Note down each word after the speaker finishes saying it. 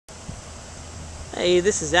Hey,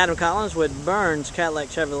 this is Adam Collins with Burns Cadillac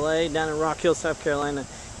Chevrolet down in Rock Hill, South Carolina,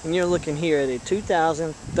 and you're looking here at a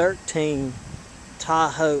 2013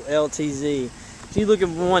 Tahoe LTZ. If you're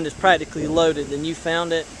looking for one that's practically loaded, then you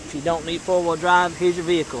found it. If you don't need four-wheel drive, here's your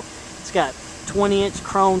vehicle. It's got 20-inch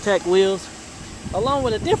chrome tech wheels, along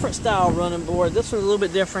with a different style running board. This one's a little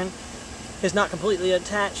bit different. It's not completely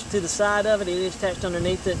attached to the side of it. It is attached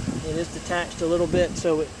underneath it. It is detached a little bit,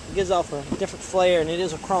 so it gives off a different flare, and it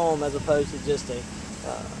is a chrome as opposed to just a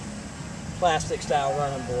plastic style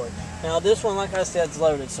running board. Now this one, like I said, is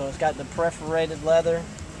loaded, so it's got the perforated leather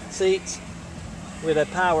seats with a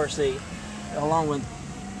power seat, along with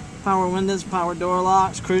power windows, power door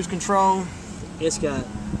locks, cruise control. It's got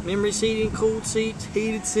memory seating, cooled seats,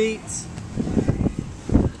 heated seats.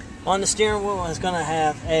 On the steering wheel, it's going to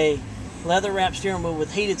have a leather wrapped steering wheel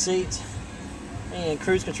with heated seats and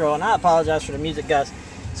cruise control. And I apologize for the music, guys.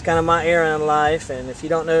 It's kind of my era in life, and if you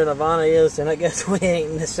don't know who Nirvana is, then I guess we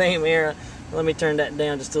ain't in the same era. Let me turn that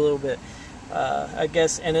down just a little bit. I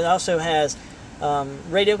guess, and it also has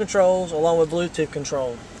radio controls along with Bluetooth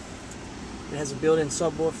control. It has a built-in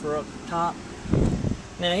subwoofer up top.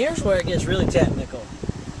 Now here's where it gets really technical.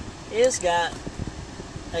 It's got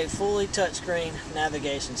a fully touchscreen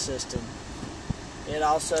navigation system. It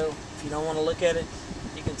also, if you don't want to look at it,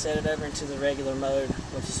 you can set it over into the regular mode,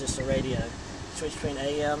 which is just a radio. Switch between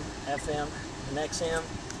AM, FM, and XM.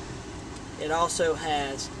 It also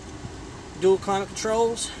has dual climate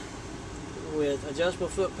controls with adjustable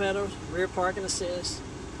foot pedals, rear parking assist,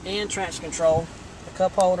 and traction control, a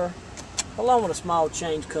cup holder, along with a small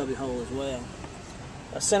change cubby hole as well.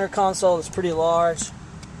 A center console that's pretty large.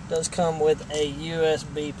 Does come with a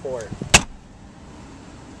USB port.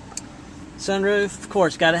 Sunroof, of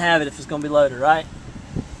course, got to have it if it's going to be loaded, right?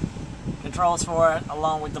 Controls for it,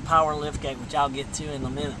 along with the power liftgate, which I'll get to in a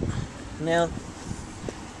minute. Now,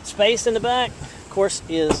 space in the back, of course,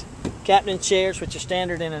 is captain chairs, which are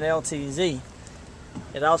standard in an LTZ.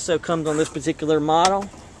 It also comes on this particular model,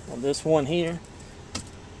 on this one here,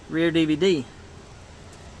 rear DVD.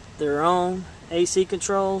 Their own AC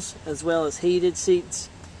controls, as well as heated seats.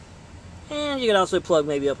 And you can also plug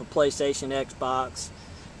maybe up a PlayStation, Xbox.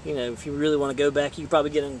 You know, if you really want to go back, you can probably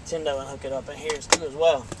get a Nintendo and hook it up in here too as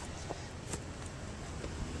well.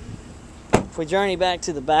 If we journey back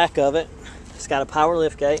to the back of it, it's got a power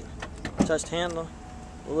liftgate, touch handle,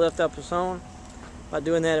 will lift up its own. By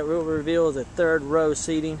doing that, it will reveal the third row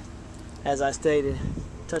seating. As I stated,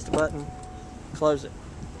 touch the button, close it.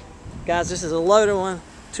 Guys, this is a loaded one,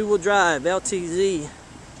 two-wheel drive, LTZ,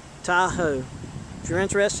 Tahoe. If you're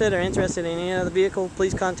interested in any other vehicle,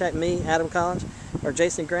 please contact me, Adam Collins, or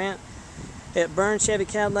Jason Grant at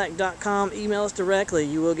burnschevycadillac.com. Email us directly.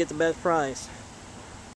 You will get the best price.